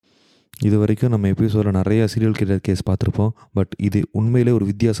இது வரைக்கும் நம்ம எபிசோடில் நிறைய சீரியல் கில்லர் கேஸ் பார்த்துருப்போம். பட் இது உண்மையிலே ஒரு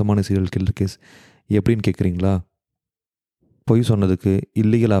வித்தியாசமான சீரியல் கில்லர் கேஸ். எப்படின்னு கேட்குறீங்களா? பொய் சொன்னதுக்கு,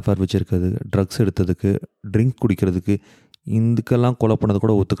 இல்லீகல் அஃபேர் வச்சுருக்கிறது, ட்ரக்ஸ் எடுத்ததுக்கு, ட்ரிங்க் குடிக்கிறதுக்கு, இதுக்கெல்லாம் கொலை பண்ணது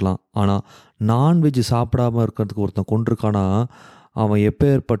கூட ஒத்துக்கலாம். ஆனால் நான்வெஜ் சாப்பிடாமல் இருக்கிறதுக்கு ஒருத்தன் கொண்டிருக்கானா அவன்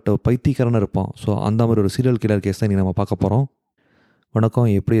எப்பேற்பட்ட பைத்தியக்காரனாக இருப்பான். ஸோ அந்த மாதிரி ஒரு சீரியல் கில்லர் கேஸ் தான் இன்றைக்கி நம்ம பார்க்க போகிறோம். வணக்கம்,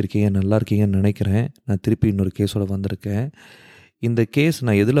 எப்படி இருக்கீங்க? நல்லா இருக்கீங்கன்னு நினைக்கிறேன். நான் திருப்பி இன்னொரு கேஸோடு வந்திருக்கேன். இந்த கேஸ்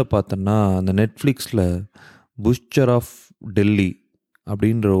நான் எதில் பார்த்தேன்னா, அந்த நெட்ஃப்ளிக்ஸில் புஷ்சர் ஆஃப் டெல்லி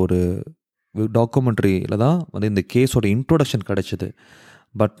அப்படின்ற ஒரு டாக்குமெண்ட்ரியில் தான் வந்து இந்த கேஸோட இன்ட்ரோடக்ஷன் கிடச்சிது.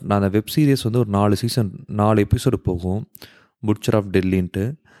 பட் நான் அந்த வெப் சீரிஸ் வந்து ஒரு 4 சீசன் 4 எபிசோடு போகும், புட்சர் ஆஃப் டெல்லின்ட்டு.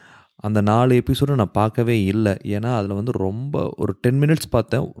 அந்த 4 எபிசோடும் நான் பார்க்கவே இல்லை. ஏன்னா அதில் வந்து ரொம்ப ஒரு 10 மினிட்ஸ்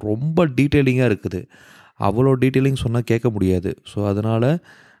பார்த்தேன். ரொம்ப டீட்டெயிலிங்காக இருக்குது. அவ்வளோ டீட்டெயிலிங் சொன்னால் கேட்க முடியாது. ஸோ அதனால்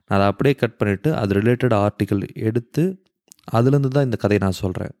நான் அதை அப்படியே கட் பண்ணிவிட்டு அது ரிலேட்டட் ஆர்டிக்கல் எடுத்து அதுலேருந்து தான் இந்த கதையை நான்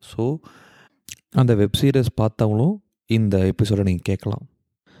சொல்கிறேன். ஸோ அந்த வெப் சீரிஸ் பார்த்தவங்களும் இந்த எபிசோடை நீங்கள் கேட்கலாம்.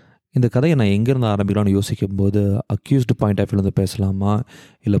 இந்த கதையை நான் எங்கேருந்து ஆரம்பிக்கலாம்னு யோசிக்கும்போது, அக்யூஸ்டு பாயிண்ட் ஆஃப் வியூலேருந்து பேசலாமா,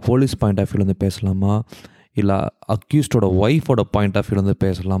 இல்லை போலீஸ் பாயிண்ட் ஆஃப் வியூலேருந்து பேசலாமா, இல்லை அக்யூஸ்டோட ஒய்ஃபோட பாயிண்ட் ஆஃப் வியூலேருந்து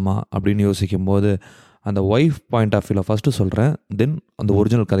பேசலாமா அப்படின்னு யோசிக்கும்போது, அந்த ஒய்ஃப் பாயிண்ட் ஆஃப் வியூவில் ஃபஸ்ட்டு சொல்கிறேன், தென் அந்த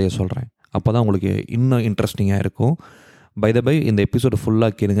ஒரிஜினல் கதையை சொல்கிறேன். அப்போ தான் உங்களுக்கு இன்னும் இன்ட்ரெஸ்டிங்காக இருக்கும். பை த பை இந்த எபிசோடு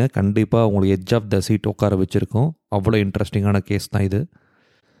ஃபுல்லாக கேளுங்க. கண்டிப்பாக உங்களுக்கு எட்ஜ் ஆஃப் த சீட் உட்கார வச்சுருக்கோம். அவ்வளோ இன்ட்ரெஸ்டிங்கான கேஸ் தான் இது.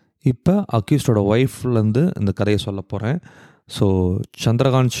 இப்போ அக்யூஸ்டோட ஒய்ஃப்லேருந்து இந்த கதையை சொல்ல போகிறேன். ஸோ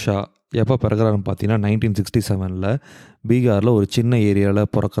சந்திரகாந்த் ஷா எப்போ பிறகுறாருன்னு பார்த்தீங்கன்னா 1967 பீகாரில் ஒரு சின்ன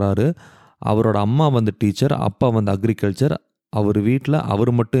ஏரியாவில் பிறக்கிறாரு. அவரோட அம்மா வந்து டீச்சர், அப்பா வந்து அக்ரிகல்ச்சர். அவர் வீட்டில்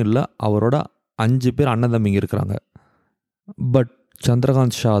அவர் மட்டும் இல்லை, அவரோட 5 பேர் அண்ணன் தம்பிங்க இருக்கிறாங்க. பட்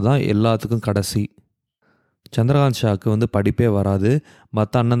சந்திரகாந்த் ஷா தான் எல்லாத்துக்கும் கடைசி. சந்திரகாந்த் ஷாவுக்கு வந்து படிப்பே வராது.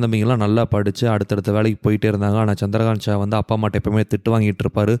 மற்ற அண்ணன் தம்பிங்கெல்லாம் நல்லா படித்து அடுத்தடுத்த வேலைக்கு போயிட்டே இருந்தாங்க. ஆனால் சந்திரகாந்த் ஷா வந்து அப்பா அம்மாட்ட எப்போவுமே திட்டு வாங்கிட்டு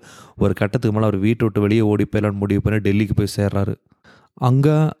இருப்பார். ஒரு கட்டத்துக்கு மேலே அவர் வீட்டை விட்டு வெளியே ஓடி போயிடலான்னு முடிவு பண்ணி டெல்லிக்கு போய் சேர்றாரு.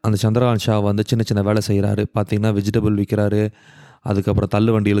 அங்கே அந்த சந்திரகாந்த் ஷா வந்து சின்ன சின்ன வேலை செய்கிறாரு. பார்த்திங்கன்னா வெஜிடபிள் விற்கிறாரு, அதுக்கப்புறம்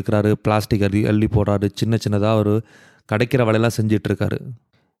தள்ளு வண்டி இழுக்கிறாரு, பிளாஸ்டிக் அள்ளி போடுறாரு, சின்ன சின்னதாக ஒரு கிடைக்கிற வேலையெல்லாம் செஞ்சிட்ருக்காரு.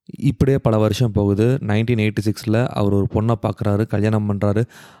 இப்படியே பல வருஷம் போகுது. 1986 அவர் ஒரு பொண்ணை பார்க்குறாரு, கல்யாணம் பண்ணுறாரு.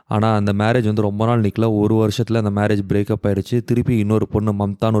 ஆனால் அந்த மேரேஜ் வந்து ரொம்ப நாள் நிற்கல. ஒரு வருஷத்தில் அந்த மேரேஜ் பிரேக்கப் ஆகிடுச்சு. திருப்பி இன்னொரு பொண்ணு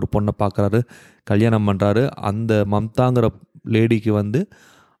மம்தான்னு ஒரு பொண்ணை பார்க்குறாரு, கல்யாணம் பண்ணுறாரு. அந்த மம்தாங்கிற லேடிக்கு வந்து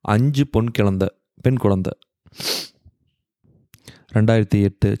 5 பெண் குழந்தை.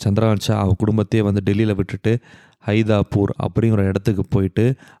 2008 சந்திரகாந்த் ஷா அவன் குடும்பத்தையே வந்து டெல்லியில் விட்டுட்டு ஹைதாப்பூர் அப்படிங்கிற இடத்துக்கு போயிட்டு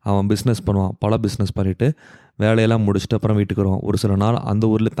அவன் பிஸ்னஸ் பண்ணுவான். பல பிஸ்னஸ் பண்ணிவிட்டு வேலையெல்லாம் முடிச்சுட்டு அப்புறம் வீட்டுக்கு வருவான். ஒரு சில நாள் அந்த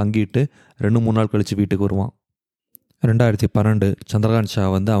ஊரில் தங்கிட்டு 2-3 நாள் கழித்து வீட்டுக்கு வருவான். 2012 சந்திரகாந்த் ஷா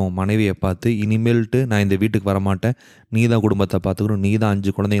வந்து அவன் மனைவியை பார்த்து, இனிமேல்ட்டு நான் இந்த வீட்டுக்கு வரமாட்டேன், நீ தான் குடும்பத்தை பார்த்துக்கணும், நீ தான்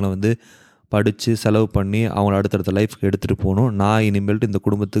 5 குழந்தைங்களை வந்து படித்து செலவு பண்ணி அவங்கள அடுத்தடுத்த லைஃப்க்கு எடுத்துகிட்டு போகணும், நான் இனிமேல்ட்டு இந்த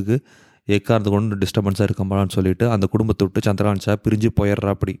குடும்பத்துக்கு எக்காரத்து கொண்டு டிஸ்டர்பன்ஸாக இருக்கமான்னு சொல்லிவிட்டு அந்த குடும்பத்தை விட்டு சந்திரகாந்த் ஷா பிரிஞ்சு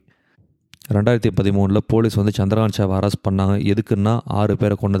போயிடுறா. அப்படி 2013 போலீஸ் வந்து சந்திரகாந்த் ஷாவை அரெஸ்ட் பண்ணாங்க. எதுக்குன்னா 6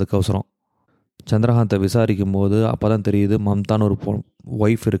 பேரை கொண்டதுக்கு அவசரம். சந்திரகாந்தை விசாரிக்கும் போது அப்போ தான் தெரியுது மம்தான்னு ஒரு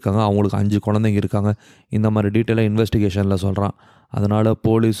ஒய்ஃப் இருக்காங்க, அவங்களுக்கு 5 குழந்தைங்க இருக்காங்க. இந்த மாதிரி டீட்டெயிலாக இன்வெஸ்டிகேஷனில் சொல்கிறான். அதனால்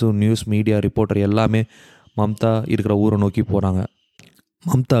போலீஸும் நியூஸ் மீடியா ரிப்போர்ட்டர் எல்லாமே மம்தா இருக்கிற ஊரை நோக்கி போகிறாங்க.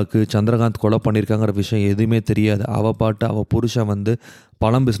 மம்தாவுக்கு சந்திரகாந்த் கொலை பண்ணியிருக்காங்கிற விஷயம் எதுவுமே தெரியாது. அவள் பாட்டு அவள் புருஷன் வந்து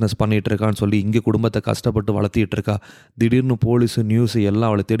பழம் பிஸ்னஸ் பண்ணிகிட்டு இருக்கான்னு சொல்லி இங்கே குடும்பத்தை கஷ்டப்பட்டு வளர்த்திட்டு இருக்கா. திடீர்னு போலீஸு நியூஸு எல்லாம்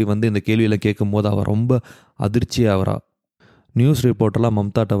அவளை தேடி வந்து இந்த கேள்வியில் கேட்கும்போது அவள் ரொம்ப அதிர்ச்சியாகிறா. நியூஸ் ரிப்போர்ட்டெல்லாம்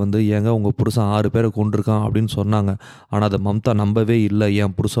மம்தாட்ட வந்து, ஏங்க உங்கள் புருஷன் 6 பேரை கொண்டிருக்கான் அப்படின்னு சொன்னாங்க. ஆனால் அதை மம்தா நம்பவே இல்லை.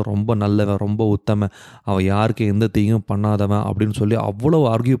 என் புருஷன் ரொம்ப நல்லவன், ரொம்ப உத்தமன், அவன் யாருக்கும் எந்த தீயும் பண்ணாதவன் அப்படின்னு சொல்லி அவ்வளோ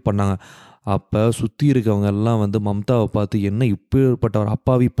ஆர்கியூ பண்ணாங்க. அப்போ சுற்றி இருக்கவங்க எல்லாம் வந்து மம்தாவை பார்த்து, என்ன இப்பேற்பட்ட ஒரு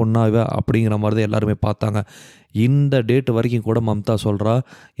அப்பாவி பொண்ணாவே அப்படிங்கிற மாதிரி தான் எல்லாருமே பார்த்தாங்க. இந்த டேட் வரைக்கும் கூட மம்தா சொல்கிறா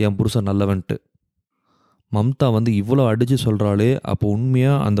என் புருஷன் நல்லவன்ட்டு. மம்தா வந்து இவ்வளோ அடித்து சொல்கிறாளே, அப்போ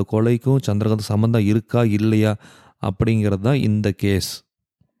உண்மையாக அந்த கொலைக்கும் சந்திரகாந்த் சம்மந்தம் இருக்கா இல்லையா அப்படிங்கிறது தான் இந்த கேஸ்.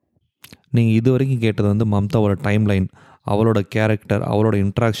 நீங்கள் இது வரைக்கும் கேட்டது வந்து மம்தாவோட டைம்லைன், அவளோட கேரக்டர், அவளோட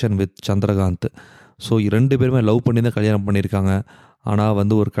இன்ட்ராக்ஷன் வித் சந்திரகாந்த். ஸோ 2 பேருமே லவ் பண்ணி தான் கல்யாணம் பண்ணியிருக்காங்க. ஆனால்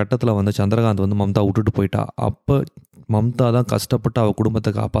வந்து ஒரு கட்டத்தில் வந்து சந்திரகாந்த் வந்து மம்தா விட்டுட்டு போயிட்டா. அப்போ மம்தா தான் கஷ்டப்பட்டு அவள்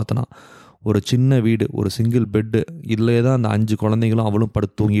குடும்பத்தை காப்பாற்றினா. ஒரு சின்ன வீடு, ஒரு சிங்கிள் பெட்டு, இதிலே தான் அந்த 5 குழந்தைங்களும் அவளும்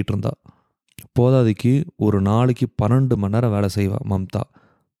படுத்து தூங்கிட்டு இருந்தா. போதாதிக்கு ஒரு நாளைக்கு 12 மணி நேரம் வேலை செய்வாள் மம்தா.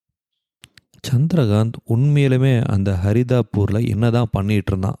 சந்திரகாந்த் உண்மையிலுமே அந்த ஹரிதாப்பூரில் என்ன தான்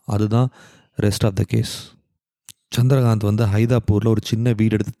பண்ணிகிட்டு இருந்தான், அதுதான் rest of the case. Chandrakant வந்து ஹைதாப்பூரில் ஒரு சின்ன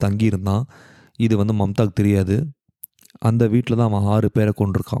வீடு எடுத்து தங்கியிருந்தான். இது வந்து மம்தாவுக்கு தெரியாது. அந்த வீட்டில் தான் அவன் 6 பேரை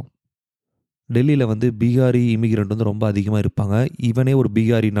கொண்டிருக்கான். டெல்லியில் வந்து பீகாரி இமிகிரண்ட் வந்து ரொம்ப அதிகமாக இருப்பாங்க. இவனே ஒரு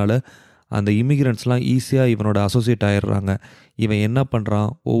பீகாரினால் அந்த இமிகிரண்ட்ஸ்லாம் ஈஸியாக இவனோட அசோசியேட் ஆயிடுறாங்க. இவன் என்ன பண்ணுறான்,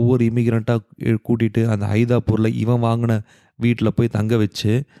 ஒவ்வொரு இமிகிரண்ட்டாக கூட்டிகிட்டு அந்த ஹைதாப்பூரில் இவன் வாங்கின வீட்டில் போய் தங்க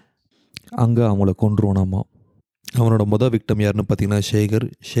வச்சு அங்கே அவங்கள கொன்றுவானாமா. அவனோட விக்டம் யாருன்னு பார்த்தீங்கன்னா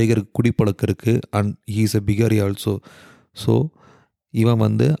ஷேகருக்கு குடிப்பழக்கம் இருக்குது and he is a Bihari also. So இவன்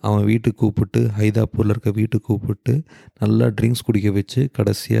அவன் வீட்டுக்கு கூப்பிட்டு ஹைதாப்பூரில் இருக்க வீட்டுக்கு கூப்பிட்டு நல்லா ட்ரிங்க்ஸ் குடிக்க வச்சு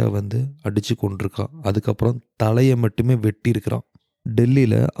கடைசியாக அடித்து கொண்டிருக்கான். அதுக்கப்புறம் தலையை மட்டுமே வெட்டியிருக்கிறான்.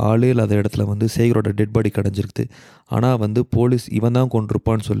 டெல்லியில் ஆளே இல்லாத இடத்துல சேகரோட டெட் பாடி கிடஞ்சிருக்குது. ஆனால் போலீஸ் இவன் தான்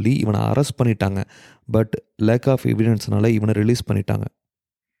கொண்டிருப்பான்னு சொல்லி இவனை அரெஸ்ட் பண்ணிட்டாங்க. பட் லேக் ஆஃப் எவிடன்ஸ்னால இவனை ரிலீஸ் பண்ணிட்டாங்க.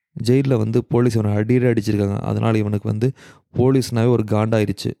 ஜெயிலில் போலீஸ் இவனை அடிச்சிருக்காங்க. அதனால் இவனுக்கு போலீஸ்னாவே ஒரு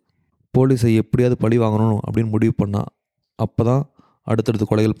காண்டாயிருச்சு. போலீஸை எப்படியாவது பழி வாங்கணும் அப்படின்னு முடிவு பண்ணான். அப்போ தான் அடுத்தடுத்து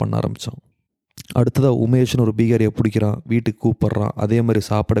கொலைகள் பண்ண ஆரம்பித்தான். அடுத்ததாக உமேஷ்னு ஒரு பீகாரியை பிடிக்கிறான், வீட்டுக்கு கூப்பிட்றான், அதே மாதிரி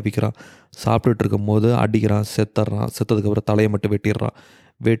சாப்பிட வைக்கிறான். சாப்பிட்டுட்டு இருக்கும் போது அடிக்கிறான், செத்ததுக்கப்புறம் தலையை மட்டும் வெட்டிடுறான்.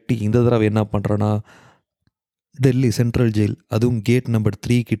 வெட்டி இந்த தடவை என்ன பண்ணுறான்னா டெல்லி சென்ட்ரல் ஜெயில், அதுவும் கேட் நம்பர்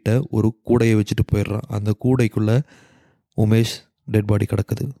 3 கிட்ட ஒரு கூடையை வச்சுட்டு போயிடுறான். அந்த கூடைக்குள்ளே உமேஷ் டெட் பாடி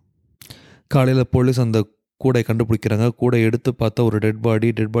கிடக்குது. காலையில் போலீஸ் அந்த கூடையை கண்டுபிடிக்கிறாங்க. கூடை எடுத்து பார்த்தா ஒரு டெட்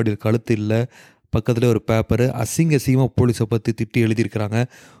பாடியில் கழுத்து இல்லை, பக்கத்தில் ஒரு பேப்பரு, அசிங்கமாக போலீஸை பற்றி திட்டி எழுதியிருக்கிறாங்க.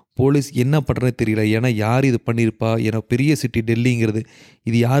 போலீஸ் என்ன பண்ணுறதுன்னு தெரியல. ஏன்னா யார் இது பண்ணியிருப்பா, ஏன்னா பெரிய சிட்டி டெல்லிங்கிறது,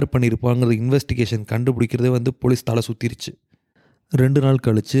 இது யார் பண்ணியிருப்பாங்கிறது இன்வெஸ்டிகேஷன் கண்டுபிடிக்கிறதே போலீஸ் தலை சுற்றிருச்சு. 2 நாள்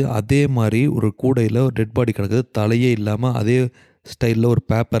கழித்து அதே மாதிரி ஒரு கூடையில் ஒரு டெட் பாடி கிடக்குது, தலையே இல்லாமல் அதே ஸ்டைலில் ஒரு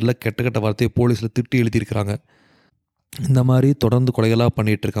பேப்பரில் கெட்ட வார்த்தையை போலீஸில் திட்டி எழுதியிருக்கிறாங்க. இந்த மாதிரி தொடர்ந்து கொலைகளாக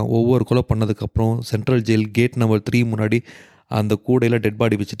பண்ணிகிட்ருக்கான். ஒவ்வொரு கொலை பண்ணதுக்கப்புறம் சென்ட்ரல் ஜெயில் கேட் நம்பர் 3 முன்னாடி அந்த கூடையில் டெட்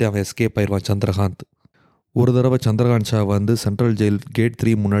பாடி வச்சுட்டு அவன் எஸ்கேப் ஆயிடுவான் சந்திரகாந்த். ஒரு தடவை Chandrakant Shah central jail gate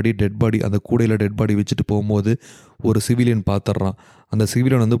 3 முன்னாடி அந்த கூடையில் டெட் பாடி வச்சுட்டு போகும்போது ஒரு சிவிலியன் பார்த்துட்றான். அந்த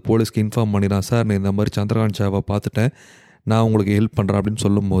சிவிலியன் போலீஸ்க்கு இன்ஃபார்ம் பண்ணிடான், சார் நான் இந்த மாதிரி சந்திரகாந்த் ஷாவை பார்த்துட்டேன், நான் உங்களுக்கு ஹெல்ப் பண்ணுறேன் அப்படின்னு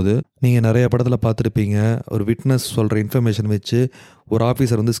சொல்லும்போது, நீங்கள் நிறைய படத்தில் பார்த்துருப்பீங்க, ஒரு விட்னஸ் சொல்கிற இன்ஃபர்மேஷன் வச்சு ஒரு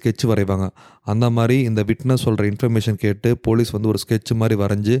ஆஃபீஸர் ஸ்கெட்ச் வரைவாங்க. அந்த மாதிரி இந்த விட்னஸ் சொல்கிற இன்ஃபர்மேஷன் கேட்டு போலீஸ் ஒரு ஸ்கெட்ச் மாதிரி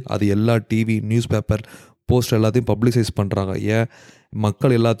வரைஞ்சி அது எல்லா டிவி, நியூஸ் பேப்பர், போஸ்டர் எல்லாத்தையும் பப்ளிசைஸ் பண்ணுறாங்க. ஏன்,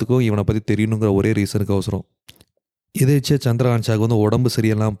 மக்கள் எல்லாத்துக்கும் இவனை பற்றி தெரியணுங்கிற ஒரே ரீசனுக்கு அவசரம். எதேச்சியாக சந்திரகாந்த் ஷாக்கு உடம்பு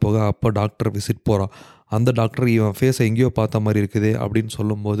சரியெல்லாம் போக அப்போ டாக்டர் விசிட் போகிறான். அந்த டாக்டர் இவன் ஃபேஸை எங்கேயோ பார்த்த மாதிரி இருக்குது அப்படின்னு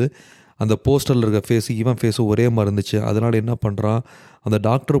சொல்லும்போது அந்த போஸ்டரில் இருக்க ஃபேஸு இவன் ஃபேஸும் ஒரே மாதிரி இருந்துச்சு. அதனால் என்ன பண்ணுறான், அந்த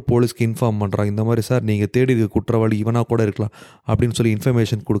டாக்டர் போலீஸ்க்கு இன்ஃபார்ம் பண்ணுறான், இந்த மாதிரி சார் நீங்கள் தேடி இருக்க குற்றவாளி இவனாக கூட இருக்கலாம் அப்படின்னு சொல்லி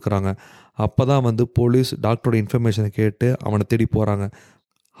இன்ஃபர்மேஷன் கொடுக்குறாங்க. அப்போ தான் போலீஸ் டாக்டரோட இன்ஃபர்மேஷனை கேட்டு அவனை தேடி போகிறாங்க.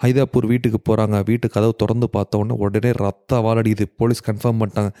 ஹைதாப்பூர் வீட்டுக்கு போகிறாங்க. வீட்டு கதவு திறந்து பார்த்தோன்னே உடனே ரத்த வாழடிக்குது. போலீஸ் கன்ஃபார்ம்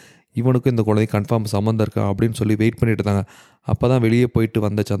பண்ணிட்டாங்க, இவனுக்கும் இந்த குழந்தை கன்ஃபார்ம் சம்மந்தம் இருக்கா அப்படின்னு சொல்லி வெயிட் பண்ணிட்டு இருந்தாங்க. அப்போ தான் வெளியே போயிட்டு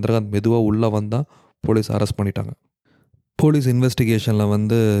வந்த சந்திரகாந்த் மெதுவாக உள்ளே வந்தால் போலீஸ் அரெஸ்ட் பண்ணிட்டாங்க. போலீஸ்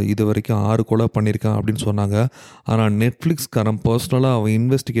இன்வெஸ்டிகேஷனில் இது வரைக்கும் 6 கொலை பண்ணியிருக்கான் அப்படின்னு சொன்னாங்க. ஆனால் நெட்ஃப்ளிக்ஸ்காரன் பர்சனலாக அவன்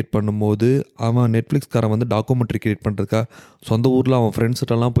இன்வெஸ்டிகேட் பண்ணும்போது அவன் நெட்ஃப்ளிக்ஸ்காரன் டாக்குமெண்ட்ரி கிரியேட் பண்ணுறதுக்கா சொந்த ஊரில் அவன்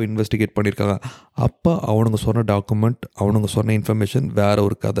ஃப்ரெண்ட்ஸ்கிட்டலாம் போய் இன்வெஸ்டிகேட் பண்ணியிருக்காங்க. அப்போ அவனுங்க சொன்ன டாக்குமெண்ட், அவனுங்க சொன்ன இன்ஃபர்மேஷன் வேறு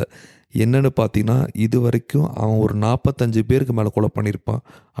ஒரு கதை. என்னென்னு பார்த்தீங்கன்னா இது வரைக்கும் அவன் ஒரு 45 பேருக்கு மேலே கொலை பண்ணியிருப்பான்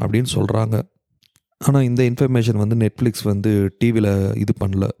அப்படின்னு சொல்கிறாங்க. ஆனால் இந்த இன்ஃபர்மேஷன் நெட்ஃப்ளிக்ஸ் டிவியில் இது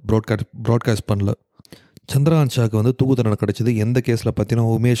பண்ணல, ப்ராட்காஸ்ட் பண்ணல. சந்திரகாந்த் ஷாக்கு தூக்கு தண்டனை கிடச்சிது. எந்த கேஸில்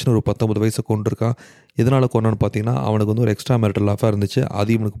பார்த்தீங்கன்னா உமேஷ்னு ஒரு 19 வயசை கொண்டிருக்கான். எதனால் கொண்டான்னு பார்த்தீங்கன்னா அவனுக்கு ஒரு எக்ஸ்ட்ரா மேரிட்டல் அஃபேர் இருந்துச்சு, அது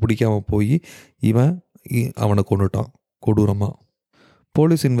இவனுக்கு பிடிக்காமல் போய் இவன் அவனை கொண்டுட்டான் கொடூரமாக.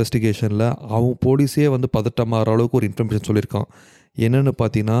 போலீஸ் இன்வெஸ்டிகேஷனில் அவன் போலீஸே பதட்டமாகிற அளவுக்கு ஒரு இன்ஃபர்மேஷன் சொல்லியிருக்கான். என்னென்னு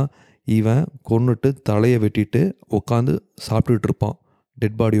பார்த்தீங்கன்னா இவன் கொன்னுட்டு தலையை வெட்டிட்டு உட்காந்து சாப்பிட்டுட்டு இருப்பான்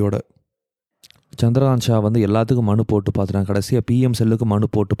டெட் பாடியோட. சந்திரகாந்த் ஷா எல்லாத்துக்கும் மனு போட்டு பார்த்துட்டான். கடைசியாக பிஎம் செல்லுக்கு மனு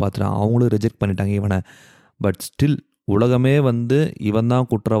போட்டு பார்த்துட்டான். அவங்களும் ரிஜெக்ட் பண்ணிட்டாங்க இவனை. பட் ஸ்டில் உலகமே இவன் தான்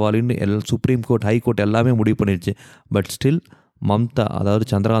குற்றவாளின்னு சுப்ரீம் கோர்ட், ஹை கோர்ட் எல்லாமே முடிவு பண்ணிடுச்சு. பட் ஸ்டில் மம்தா, அதாவது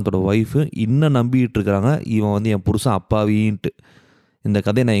சந்திரகாந்தோட ஒய்ஃபு இன்னும் நம்பிக்கிட்டு இருக்கிறாங்க இவன் என் புருஷன் அப்பாவின்ட்டு. இந்த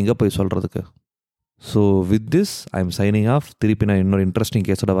கதையை நான் எங்கே போய் சொல்கிறதுக்கு? So with this I am signing off. திருப்பி நான் இன்னொரு இன்ட்ரெஸ்டிங்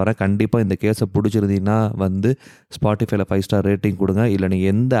கேஸோட வரேன். கண்டிப்பாக இந்த கேஸை பிடிச்சிருந்தீங்கன்னா ஸ்பாட்டிஃபைல 5 ஸ்டார் ரேட்டிங் கொடுங்க. இல்லை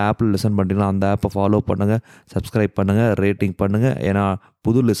நீங்கள் எந்த ஆப்பில் லிசன் பண்ணுறீங்களோ அந்த ஆப்பை ஃபாலோ பண்ணுங்கள், சப்ஸ்கிரைப் பண்ணுங்கள், ரேட்டிங் பண்ணுங்கள். ஏன்னா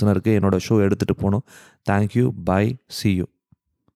புது லிசனருக்கு என்னோடய ஷோ எடுத்துகிட்டு போகணும். Thank you, by, see you.